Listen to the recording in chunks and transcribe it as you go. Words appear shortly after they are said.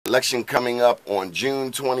Election coming up on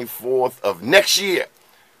June 24th of next year.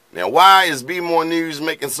 Now, why is Be More News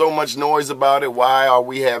making so much noise about it? Why are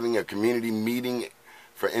we having a community meeting,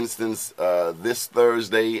 for instance, this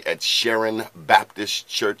Thursday at Sharon Baptist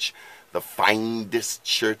Church, the finest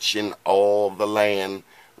church in all the land,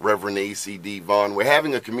 Reverend A.C.D. Vaughn? We're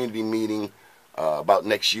having a community meeting about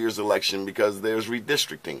next year's election because there's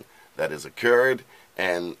redistricting that has occurred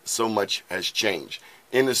and so much has changed.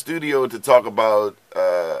 In the studio to talk about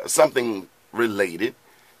something related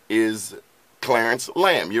is Clarence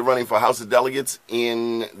Lam. You're running for House of Delegates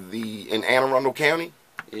in Anne Arundel County?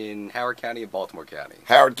 In Howard County and Baltimore County.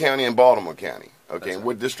 Howard County and Baltimore County. Okay, That's and right.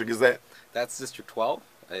 what district is that? That's District 12.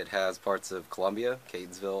 It has parts of Columbia,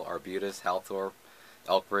 Catonsville, Arbutus, Halthorpe,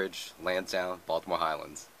 Elkridge, Lansdowne, Baltimore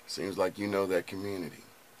Highlands. Seems like you know that community.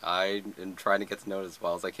 I am trying to get to know it as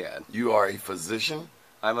well as I can. You are a physician?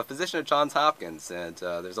 I'm a physician at Johns Hopkins, and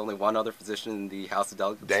there's only one other physician in the House of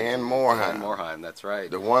Delegates. Dan Moreheim. Dan Moreheim, that's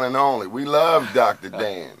right. The one and only. We love Dr.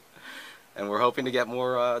 Dan. And we're hoping to get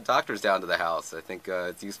more doctors down to the House. I think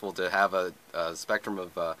it's useful to have a spectrum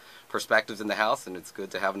of perspectives in the House, and it's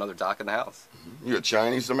good to have another doc in the House. You're a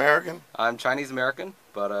Chinese American? I'm Chinese American,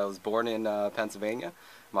 but I was born in Pennsylvania.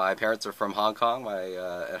 My parents are from Hong Kong,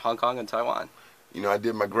 Hong Kong and Taiwan. You know, I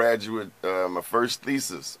did my my first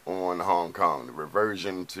thesis on Hong Kong, the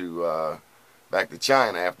reversion to back to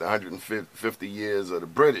China after 150 years of the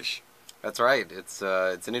British. That's right. It's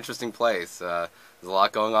an interesting place. There's a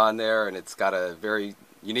lot going on there, and it's got a very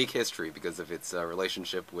unique history because of its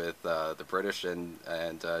relationship with the British and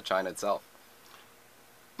China itself.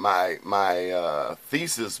 My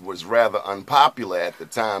thesis was rather unpopular at the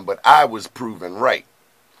time, but I was proven right.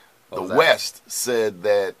 The West said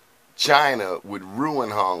that China would ruin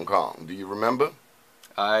Hong Kong. Do you remember?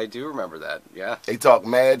 I do remember that, yeah. They talked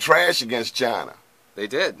mad trash against China. They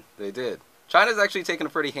did. China's actually taken a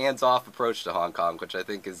pretty hands-off approach to Hong Kong, which I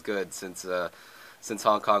think is good since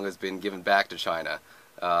Hong Kong has been given back to China.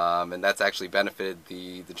 And that's actually benefited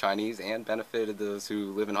the Chinese and benefited those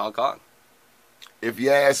who live in Hong Kong. If you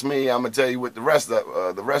ask me, I'm going to tell you what the rest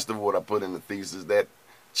of what I put in the thesis, that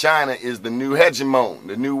China is the new hegemon,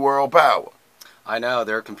 the new world power. I know,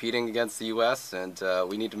 they're competing against the U.S., and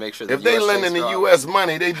we need to make sure that if they lending the U.S.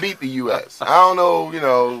 money, they beat the U.S. I don't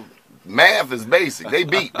know, math is basic.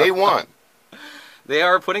 They won. They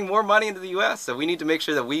are putting more money into the U.S., so we need to make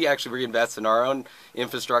sure that we actually reinvest in our own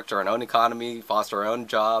infrastructure, our own economy, foster our own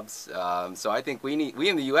jobs. So I think we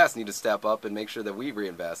in the U.S. need to step up and make sure that we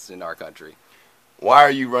reinvest in our country. Why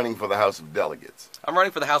are you running for the House of Delegates? I'm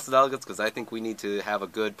running for the House of Delegates because I think we need to have a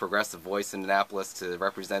good progressive voice in Annapolis to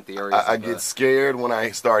represent the areas. I get scared when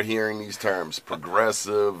I start hearing these terms: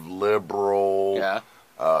 progressive, liberal,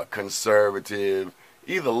 conservative.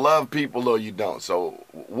 Either love people or you don't. So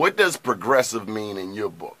what does progressive mean in your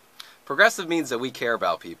book? Progressive means that we care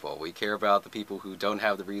about people. We care about the people who don't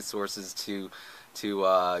have the resources to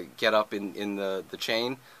get up in the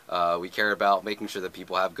chain. We care about making sure that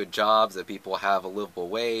people have good jobs, that people have a livable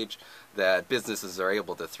wage, that businesses are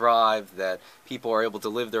able to thrive, that people are able to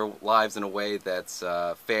live their lives in a way that's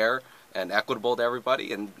fair and equitable to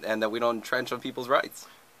everybody, and that we don't entrench on people's rights.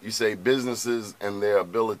 You say businesses and their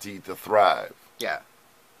ability to thrive. Yeah.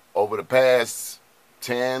 Over the past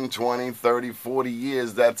 10, 20, 30, 40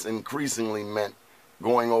 years, that's increasingly meant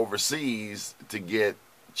going overseas to get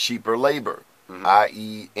cheaper labor,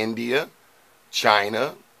 i.e. India,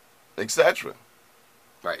 China, etc.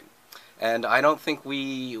 Right. And I don't think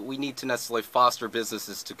we need to necessarily foster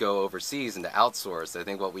businesses to go overseas and to outsource. I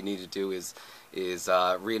think what we need to do is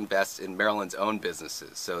reinvest in Maryland's own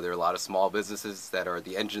businesses. So there are a lot of small businesses that are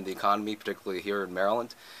the engine of the economy, particularly here in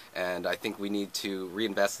Maryland. And I think we need to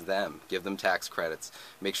reinvest in them, give them tax credits,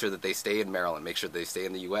 make sure that they stay in Maryland, make sure they stay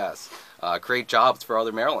in the U.S., create jobs for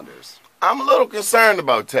other Marylanders. I'm a little concerned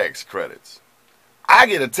about tax credits. I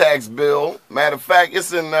get a tax bill. Matter of fact,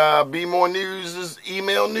 it's in Be More News'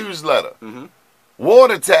 email newsletter.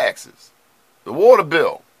 Water taxes. The water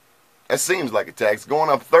bill. That seems like a tax. Going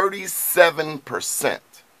up 37%.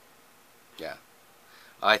 Yeah.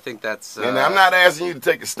 I think that's... and I'm not asking you to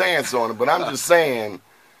take a stance on it, but I'm just saying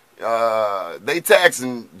they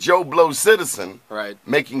taxing Joe Blow citizen, right,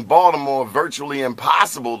 making Baltimore virtually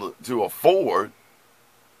impossible to afford.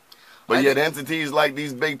 But yet entities like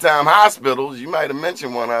these big-time hospitals, you might have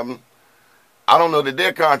mentioned one of them, I don't know that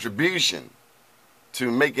their contribution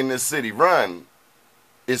to making this city run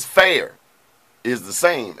is fair, is the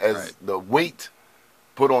same as the weight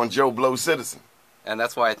put on Joe Blow citizen. And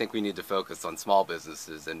that's why I think we need to focus on small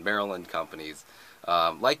businesses and Maryland companies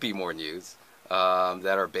like Be More News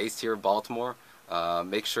that are based here in Baltimore.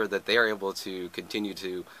 Make sure that they are able to continue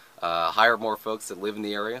to hire more folks that live in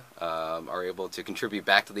the area, are able to contribute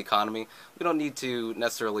back to the economy. We don't need to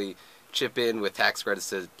necessarily chip in with tax credits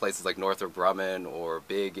to places like Northrop Grumman or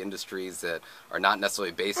big industries that are not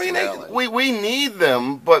necessarily based in Maryland. We need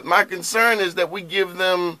them, but my concern is that we give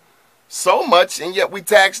them so much, and yet we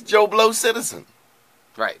tax Joe Blow citizen.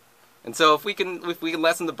 Right. And so if we can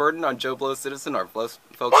lessen the burden on Joe Blow citizen, our folks.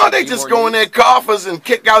 Well, they just go in their coffers and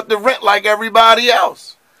kick out the rent like everybody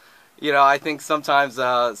else. You know, I think sometimes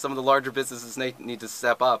some of the larger businesses need to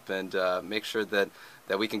step up and make sure that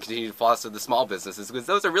we can continue to foster the small businesses, because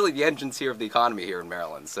those are really the engines here of the economy here in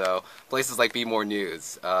Maryland. So places like Be More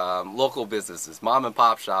News, local businesses, mom and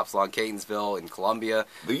pop shops along Catonsville and Columbia.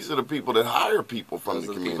 These are the people that hire people from the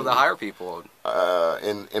community. People that hire people.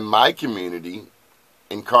 In my community,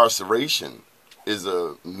 incarceration is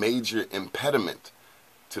a major impediment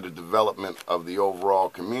to the development of the overall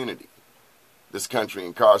community. This country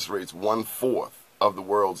incarcerates 1/4 of the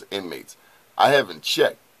world's inmates. I haven't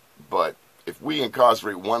checked, but if we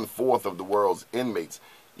incarcerate 1/4 of the world's inmates,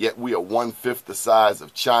 yet we are 1/5 the size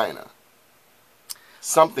of China,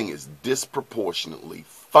 something is disproportionately,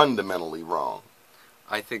 fundamentally wrong.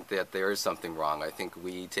 I think that there is something wrong. I think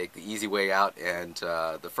we take the easy way out, and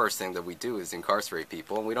the first thing that we do is incarcerate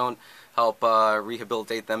people, and we don't help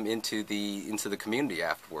rehabilitate them into the community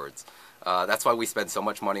afterwards. That's why we spend so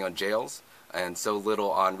much money on jails and so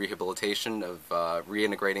little on rehabilitation of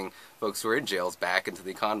reintegrating folks who are in jails back into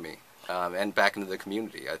the economy. And back into the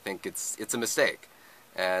community. I think it's a mistake,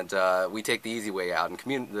 and we take the easy way out, and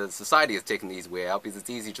the society has taken the easy way out because it's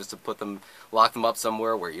easy just to lock them up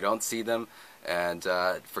somewhere where you don't see them, and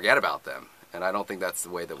forget about them. And I don't think that's the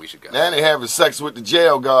way that we should go. Now they having sex with the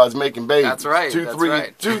jail guards, making babies. That's right. Two,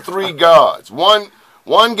 three guards. One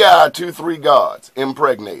guy, 2, 3 guards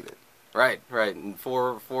impregnated. Right. And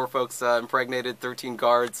four folks impregnated, 13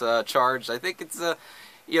 guards charged. I think it's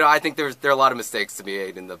I think there are a lot of mistakes to be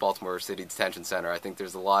made in the Baltimore City Detention Center. I think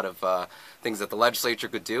there's a lot of things that the legislature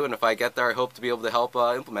could do, and if I get there, I hope to be able to help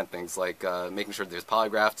implement things like making sure there's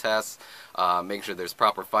polygraph tests, making sure there's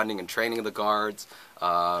proper funding and training of the guards.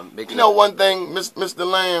 One thing, Mr.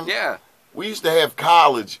 Lamb? Yeah. We used to have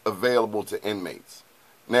college available to inmates.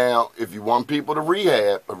 Now, if you want people to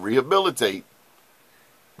rehabilitate,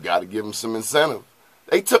 you got to give them some incentive.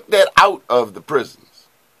 They took that out of the prisons.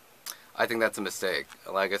 I think that's a mistake.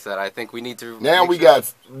 Like I said, I think we need to. Now we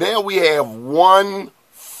have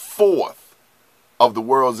 1/4 of the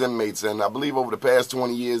world's inmates, and I believe over the past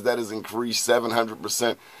 20 years that has increased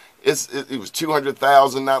 700%. It was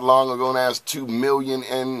 200,000 not long ago. Now it's 2 million,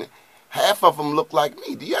 and half of them look like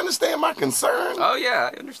me. Do you understand my concern? Oh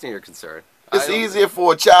yeah, I understand your concern. It's easier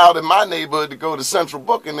for a child in my neighborhood to go to Central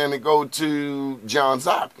Booking than to go to Johns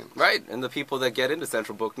Hopkins. Right, and the people that get into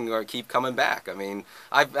Central Booking keep coming back. I mean,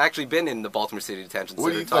 I've actually been in the Baltimore City Detention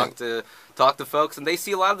Center, talk to folks, and they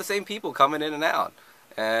see a lot of the same people coming in and out.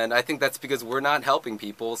 And I think that's because we're not helping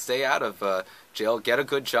people stay out of jail, get a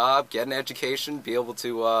good job, get an education, be able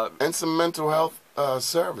to... and some mental health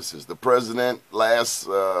services. The president last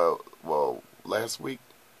week, I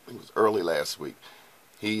think it was early last week,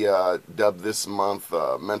 he dubbed this month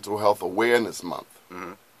Mental Health Awareness Month.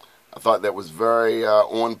 Mm-hmm. I thought that was very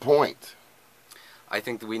on point. I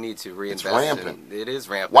think that we need to reinvest. It's rampant. It is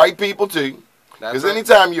rampant. White people too. Because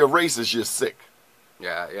anytime you're racist, you're sick.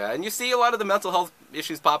 Yeah. And you see a lot of the mental health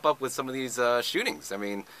issues pop up with some of these shootings. I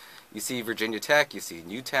mean, you see Virginia Tech, you see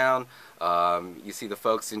Newtown, you see the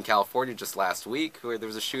folks in California just last week where there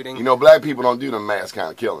was a shooting. You know, black people don't do them mass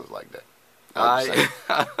kind of killings like that.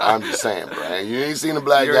 I'm just saying, bro. You ain't seen a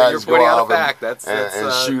black guy just go off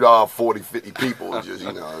and shoot off 40, 50 people. Just,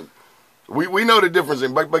 we know the difference.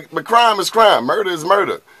 But crime is crime. Murder is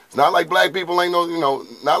murder. It's not like black people ain't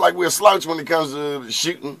not like we're a slouch when it comes to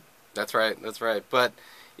shooting. That's right. But,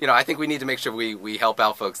 I think we need to make sure we help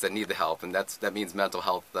out folks that need the help, and that means mental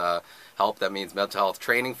health help. That means mental health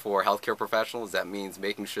training for healthcare professionals. That means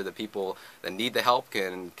making sure that people that need the help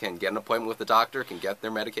can get an appointment with the doctor, can get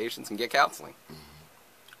their medications, and get counseling.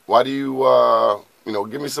 Why do you,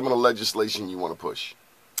 give me some of the legislation you want to push?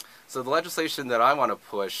 So the legislation that I want to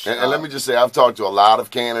push... And let me just say, I've talked to a lot of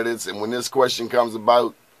candidates, and when this question comes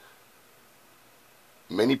about,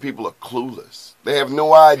 many people are clueless. They have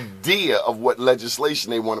no idea of what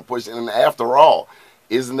legislation they want to push. And after all,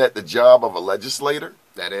 isn't that the job of a legislator?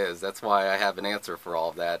 That is. That's why I have an answer for all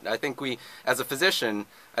of that. I think as a physician,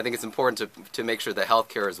 I think it's important to make sure that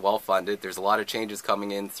healthcare is well funded. There's a lot of changes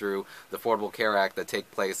coming in through the Affordable Care Act that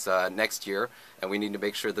take place next year, and we need to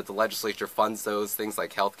make sure that the legislature funds those things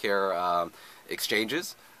like healthcare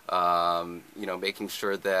exchanges. Making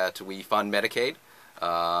sure that we fund Medicaid.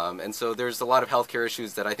 And so there's a lot of healthcare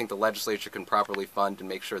issues that I think the legislature can properly fund and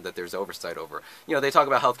make sure that there's oversight over. You know, they talk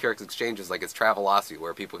about healthcare exchanges like it's Travelocity,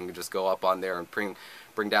 where people can just go up on there and bring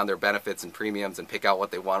down their benefits and premiums and pick out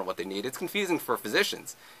what they want and what they need. It's confusing for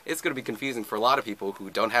physicians. It's going to be confusing for a lot of people who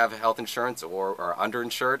don't have health insurance or are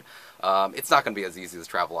underinsured. It's not going to be as easy as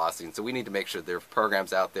Travelocity, and so we need to make sure there are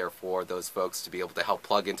programs out there for those folks to be able to help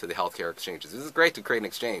plug into the healthcare exchanges. This is great to create an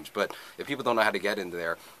exchange, but if people don't know how to get into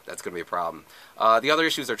there, that's going to be a problem. The other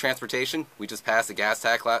issues are transportation. We just passed a gas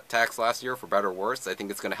tax last year, for better or worse. I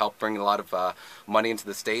think it's going to help bring a lot of money into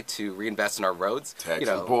the state to reinvest in our roads.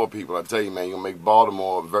 Taxing poor people, I tell you, man, you're going to make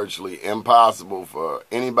Baltimore virtually impossible for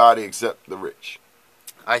anybody except the rich.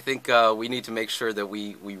 I think we need to make sure that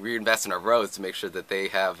we reinvest in our roads to make sure that they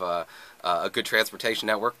have a good transportation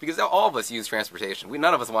network, because all of us use transportation.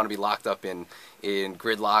 None of us want to be locked up in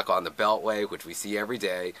gridlock on the Beltway, which we see every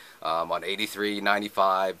day, on 83,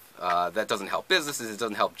 95. That doesn't help businesses, it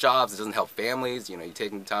doesn't help jobs, it doesn't help families. You know, you're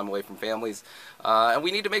taking time away from families. And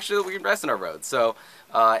we need to make sure that we invest in our roads. So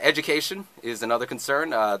education is another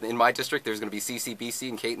concern. In my district, there's going to be CCBC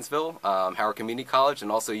in Catonsville, Howard Community College,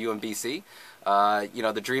 and also UMBC. You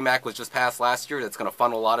know, the DREAM Act was just passed last year. That's going to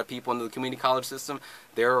funnel a lot of people into the community college system.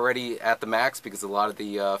 They're already at the max because a lot of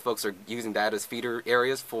the folks are using that as feeder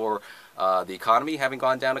areas for the economy, having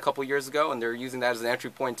gone down a couple years ago, and they're using that as an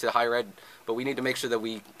entry point to higher ed. But we need to make sure that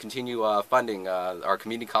we continue funding our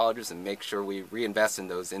community colleges and make sure we reinvest in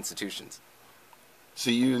those institutions.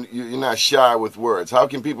 See, you're not shy with words. How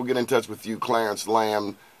can people get in touch with you, Clarence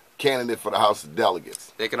Lam, candidate for the House of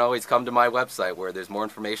Delegates? They can always come to my website, where there's more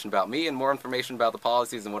information about me and more information about the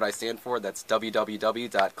policies and what I stand for. That's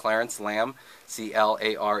www.clarencelam,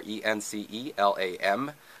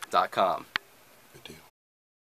 CLARENCELAM.com. Good deal.